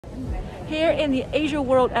Here in the Asia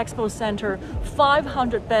World-Expo Center,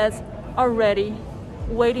 500 beds are ready,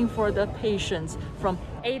 waiting for the patients from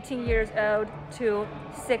 18 years old to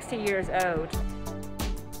 60 years old.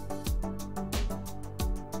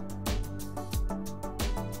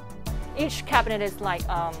 Each cabinet is like,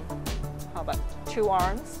 how about 2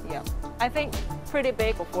 arms? Yeah, I think pretty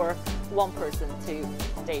big for one person to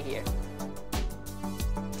stay here.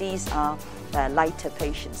 These are lighter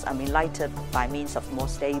patients, lighter by means of more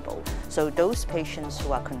stable. So those patients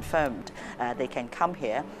who are confirmed, they can come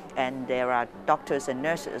here, and there are doctors and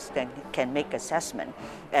nurses that can make assessment.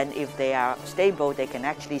 And if they are stable, they can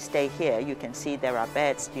actually stay here. You can see there are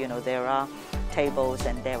beds, there are tables,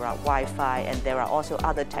 and there are Wi-Fi, and there are also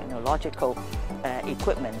other technological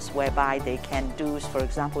equipments whereby they can do, for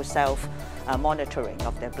example, self-monitoring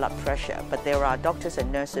of their blood pressure. But there are doctors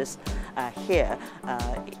and nurses here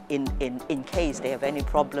in case they have any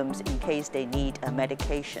problems, in case they need a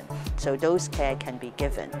medication. So those care can be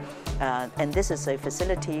given. And this is a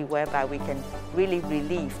facility whereby we can really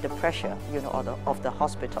relieve the pressure of the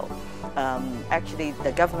hospital. Actually,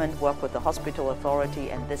 the government worked with the hospital authority,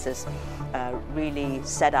 and this is really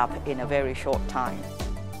set up in a very short time.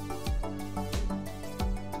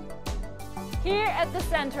 Here at the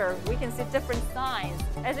center, we can see different signs.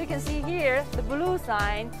 As you can see here, the blue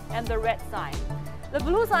sign and the red sign. The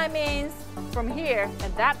blue sign means from here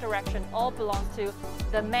and that direction all belongs to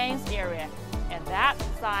the men's area, and that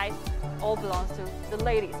side all belongs to the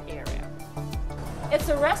ladies' area. It's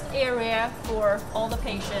a rest area for all the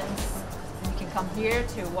patients. You can come here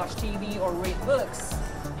to watch TV or read books.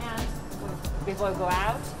 And before you go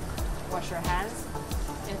out, wash your hands.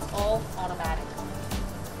 It's all automatic.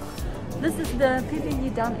 This is the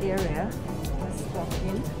PPE dump area. Let's walk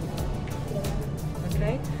in.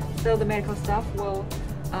 Okay, so the medical staff will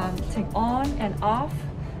take on and off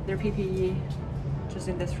their PPE just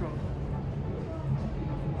in this room.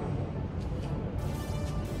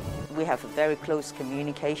 We have a very close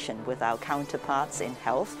communication with our counterparts in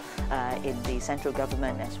health, in the central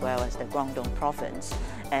government as well as the Guangdong province,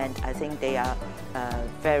 and I think they are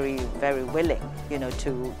very, very willing,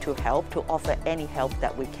 to help, to offer any help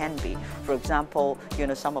that we can be. For example,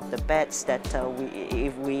 some of the beds that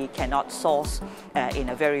if we cannot source in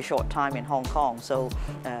a very short time in Hong Kong, so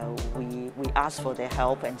we ask for their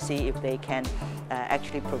help and see if they can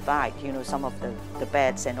actually provide, some of the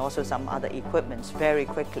beds and also some other equipments very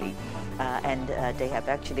quickly. And they have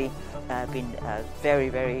actually been very,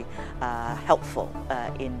 very helpful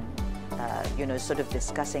in sort of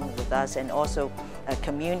discussing with us and also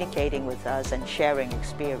communicating with us and sharing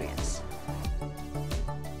experience.